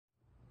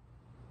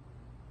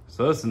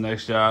So that's the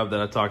next job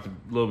that I talked a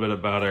little bit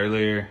about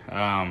earlier.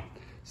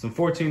 Some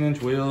 14-inch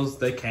wheels,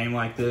 they came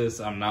like this.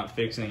 I'm not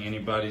fixing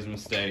anybody's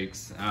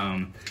mistakes,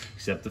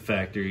 except the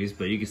factories,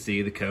 but you can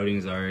see the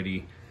coating's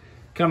already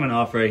coming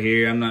off right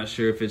here. I'm not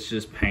sure if it's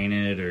just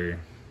painted or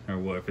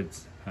what, if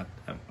it's,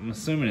 I'm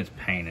assuming it's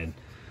painted.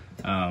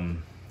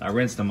 I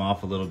rinsed them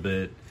off a little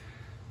bit.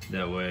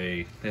 That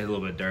way they had a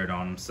little bit of dirt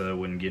on them so it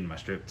wouldn't get in my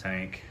strip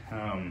tank.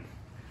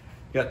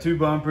 Got 2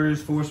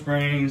 bumpers, 4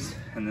 springs,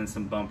 and then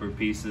some bumper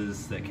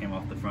pieces that came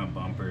off the front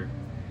bumper.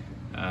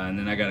 And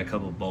then I got a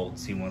couple of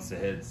bolts he wants the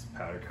heads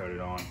powder coated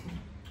on.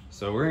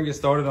 So we're gonna get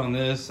started on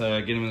this,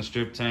 get them in the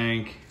strip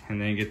tank,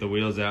 and then get the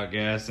wheels out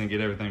gassed and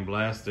get everything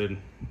blasted,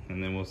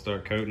 and then we'll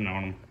start coating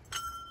on them.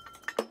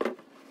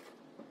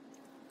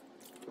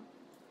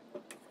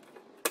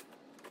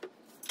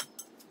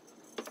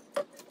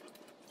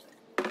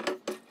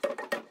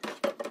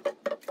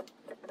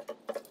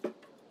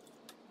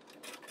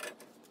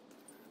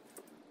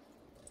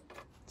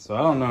 So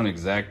I don't know an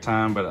exact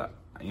time, but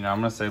you know, I'm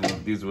gonna say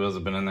these wheels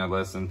have been in there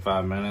less than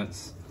 5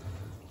 minutes,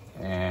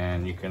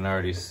 and you can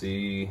already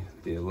see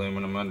the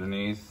aluminum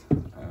underneath.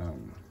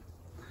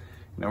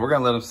 Now we're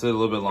gonna let them sit a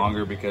little bit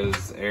longer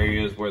because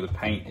areas where the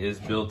paint is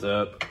built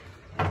up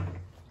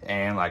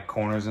and like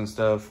corners and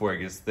stuff where it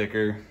gets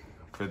thicker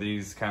for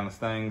these kind of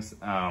things,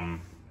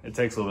 it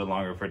takes a little bit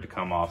longer for it to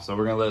come off. So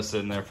we're gonna let it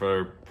sit in there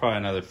for probably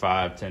another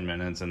 5-10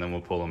 minutes, and then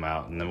we'll pull them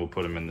out, and then we'll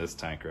put them in this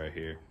tank right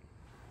here.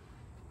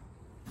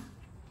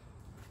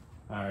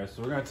 All right,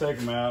 so we're gonna take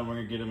them out and we're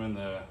gonna get them in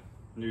the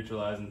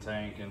neutralizing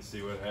tank and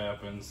see what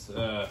happens.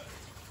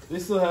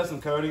 This still has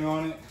some coating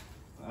on it.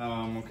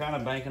 I'm kind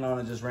of banking on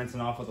it just rinsing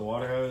off with the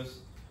water hose.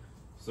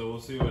 So we'll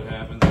see what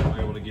happens if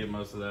we're able to get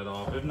most of that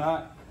off. If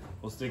not,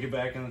 we'll stick it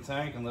back in the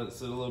tank and let it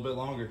sit a little bit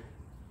longer.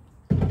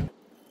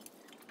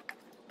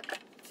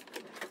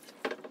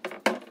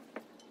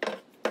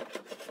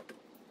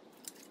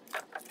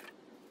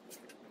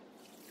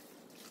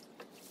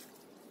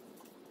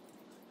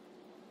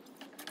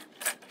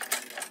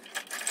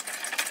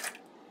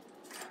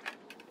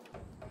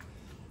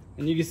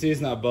 And you can see it's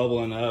not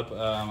bubbling up.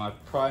 I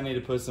probably need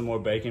to put some more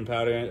baking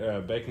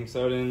powder, baking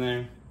soda in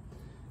there.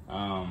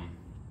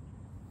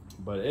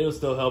 But it'll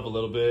still help a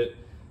little bit.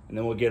 And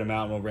then we'll get them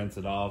out and we'll rinse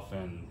it off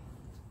and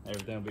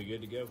everything will be good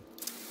to go.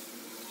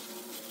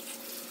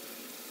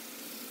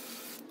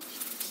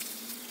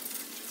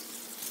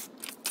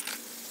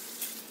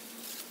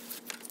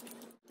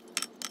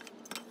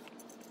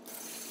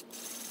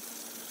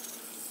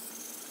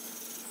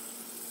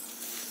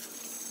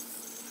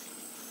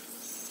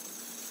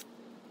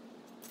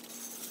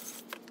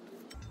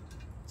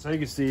 So you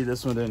can see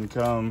this one didn't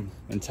come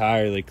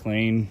entirely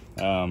clean.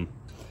 We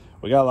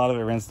got a lot of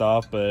it rinsed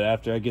off, but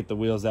after I get the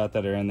wheels out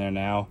that are in there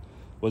now,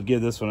 we'll give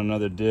this one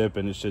another dip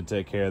and it should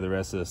take care of the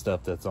rest of the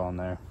stuff that's on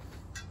there.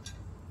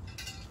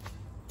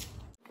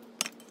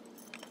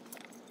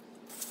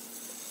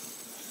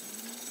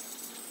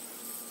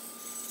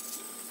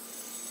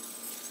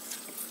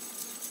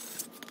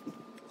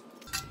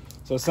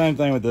 So same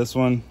thing with this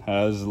one,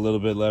 there's a little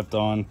bit left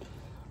on.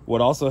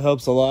 What also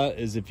helps a lot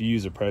is if you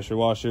use a pressure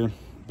washer.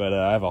 But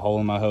I have a hole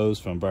in my hose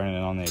from burning it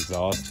on the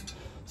exhaust.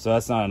 So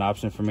that's not an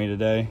option for me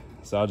today.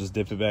 So I'll just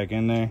dip it back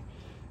in there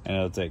and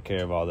it'll take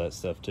care of all that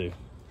stuff too.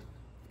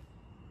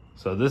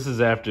 So this is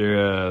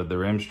after the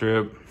rim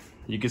strip.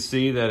 You can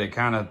see that it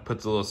kind of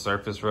puts a little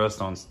surface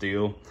rust on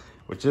steel,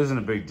 which isn't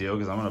a big deal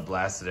because I'm gonna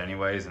blast it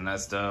anyways and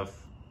that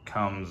stuff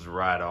comes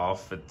right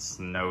off. It's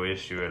no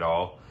issue at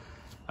all.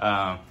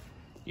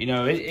 You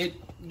know, it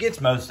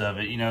gets most of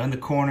it. You know, in the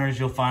corners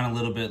you'll find a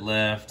little bit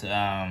left.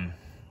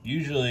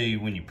 Usually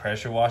when you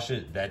pressure wash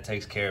it, that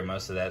takes care of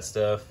most of that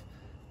stuff.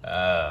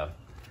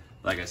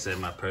 Like I said,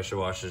 my pressure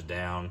washer's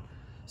down.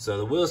 So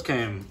the wheels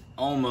came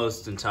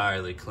almost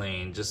entirely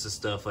clean, just the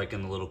stuff like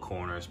in the little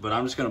corners. But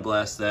I'm just gonna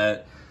blast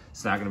that.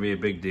 It's not gonna be a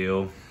big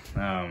deal.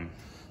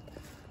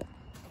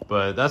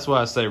 But that's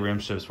why I say rim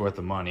strip's worth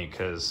the money,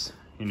 because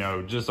you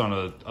know, just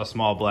on a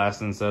small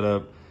blasting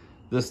setup,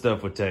 this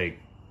stuff would take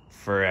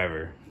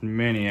forever,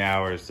 many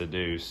hours to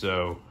do.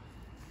 So,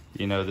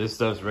 you know, this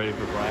stuff's ready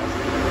for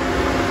blasting.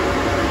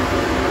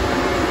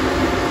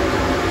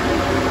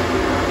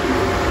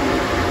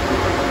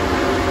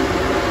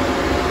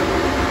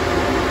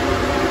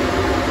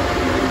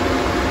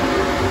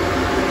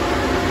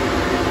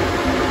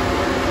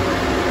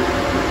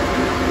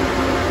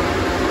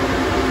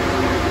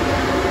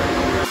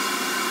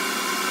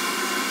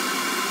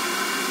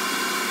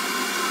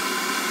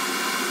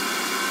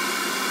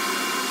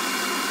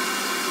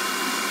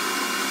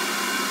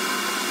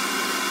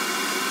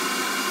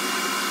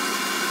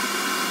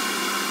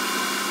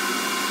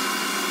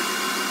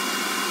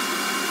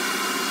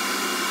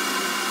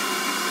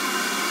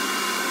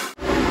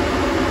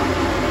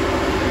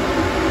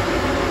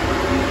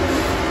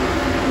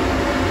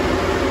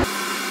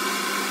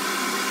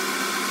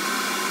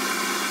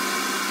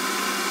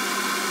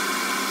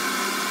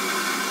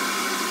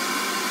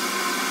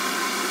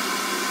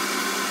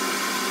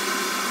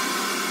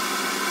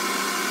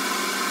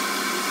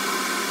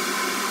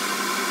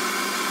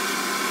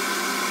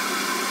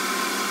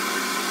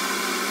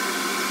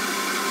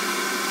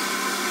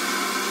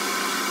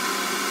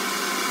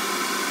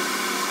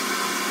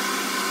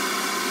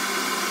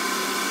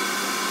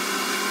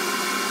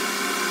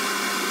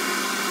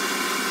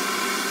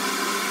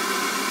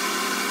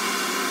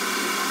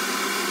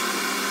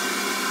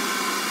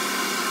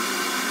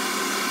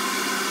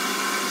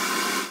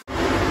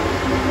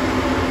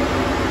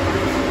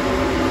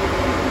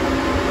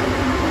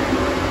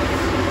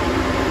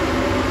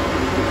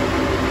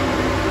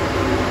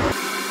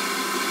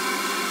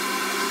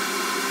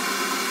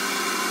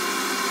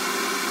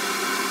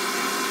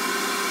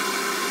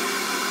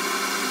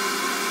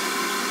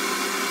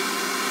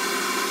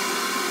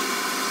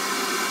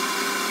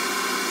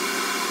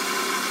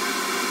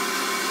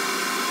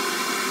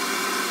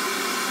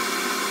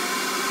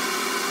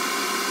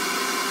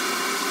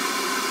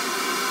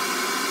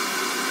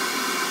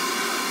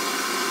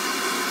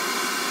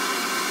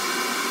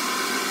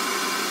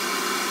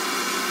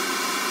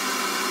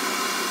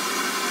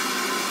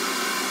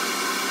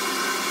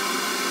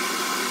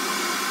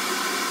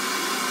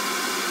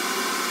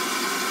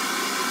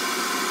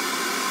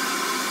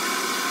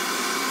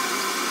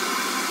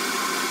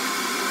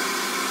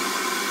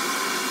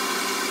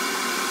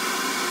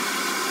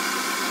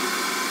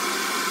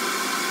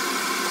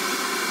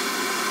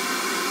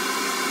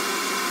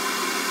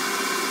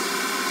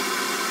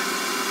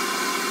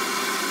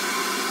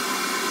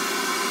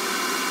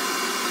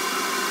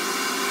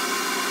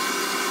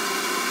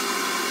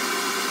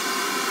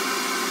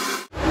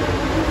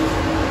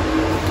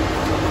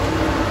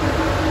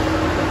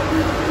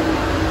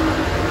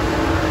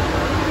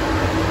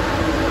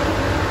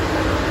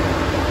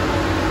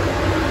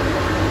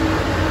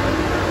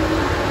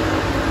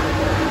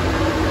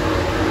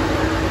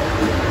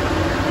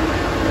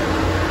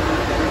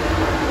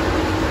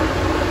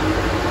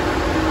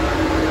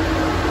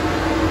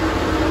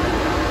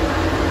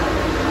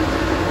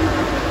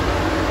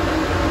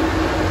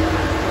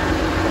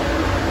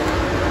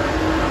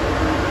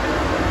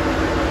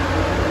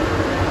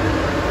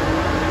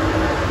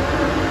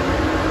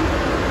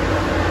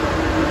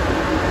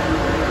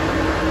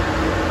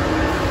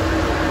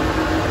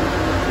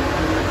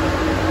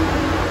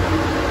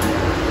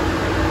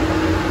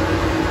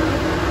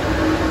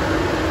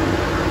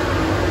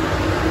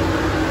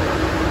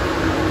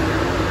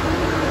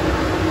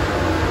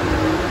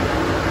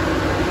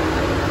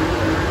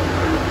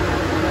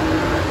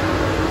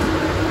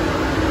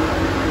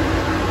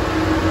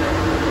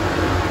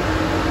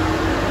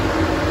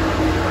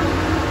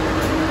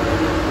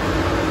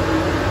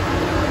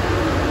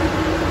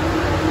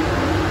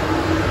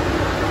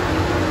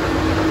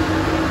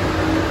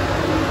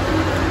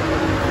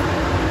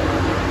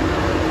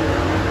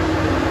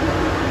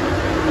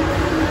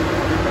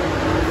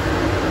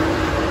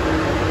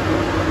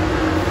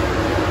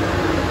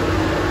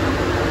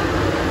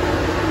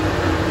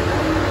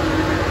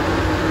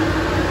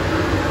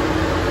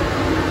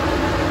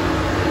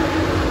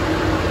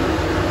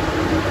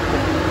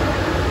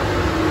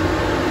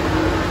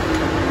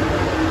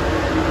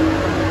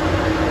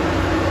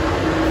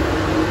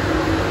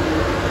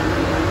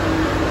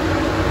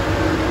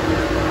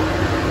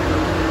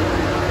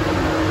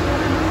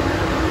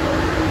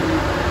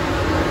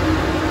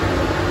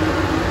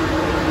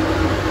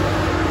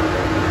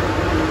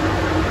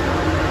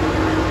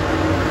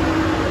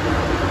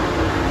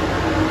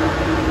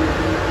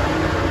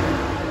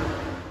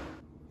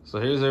 So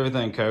here's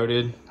everything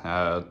coated.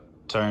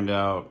 Turned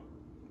out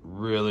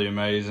really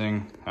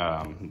amazing.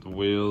 The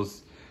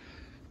wheels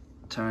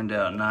turned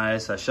out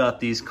nice. I shot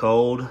these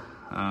cold.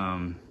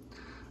 I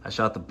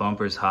shot the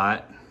bumpers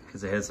hot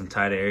because they had some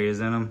tight areas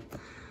in them.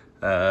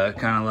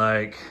 Kind of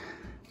like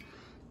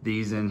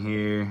these in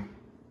here.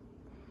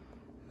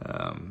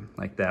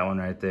 Like that one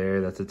right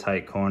there, that's a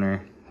tight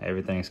corner.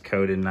 Everything's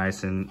coated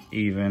nice and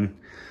even.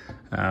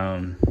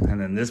 And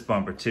then this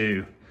bumper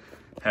too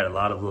had a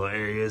lot of little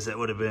areas that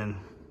would have been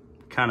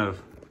kind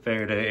of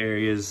Faraday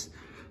areas,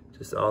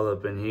 just all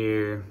up in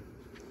here.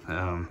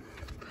 You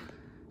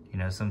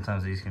know,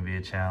 sometimes these can be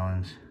a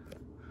challenge,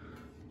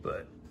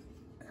 but,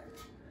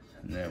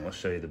 and then we'll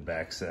show you the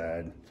back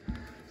side.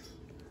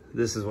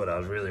 This is what I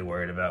was really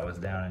worried about, was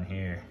down in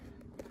here.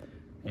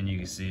 And you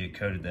can see it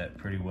coated that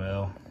pretty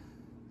well.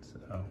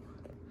 So,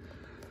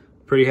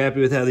 pretty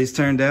happy with how these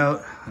turned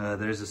out.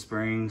 There's the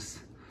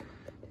springs.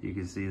 You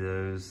can see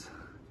those.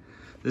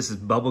 This is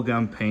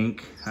bubblegum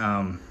pink.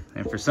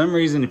 And for some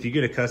reason, if you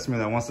get a customer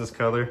that wants this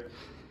color,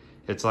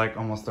 it's like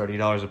almost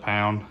 $30 a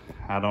pound.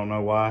 I don't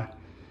know why.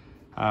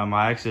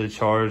 I actually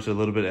charged a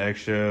little bit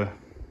extra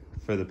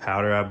for the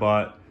powder I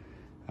bought.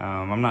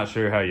 I'm not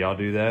sure how y'all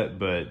do that,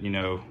 but you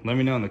know, let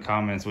me know in the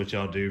comments what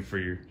y'all do for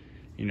your,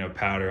 you know,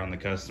 powder on the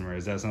customer.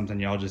 Is that something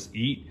y'all just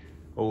eat,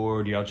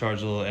 or do y'all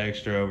charge a little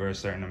extra over a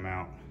certain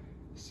amount?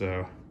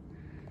 So,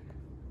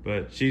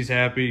 but she's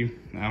happy,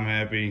 I'm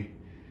happy,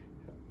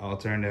 all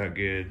turned out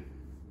good.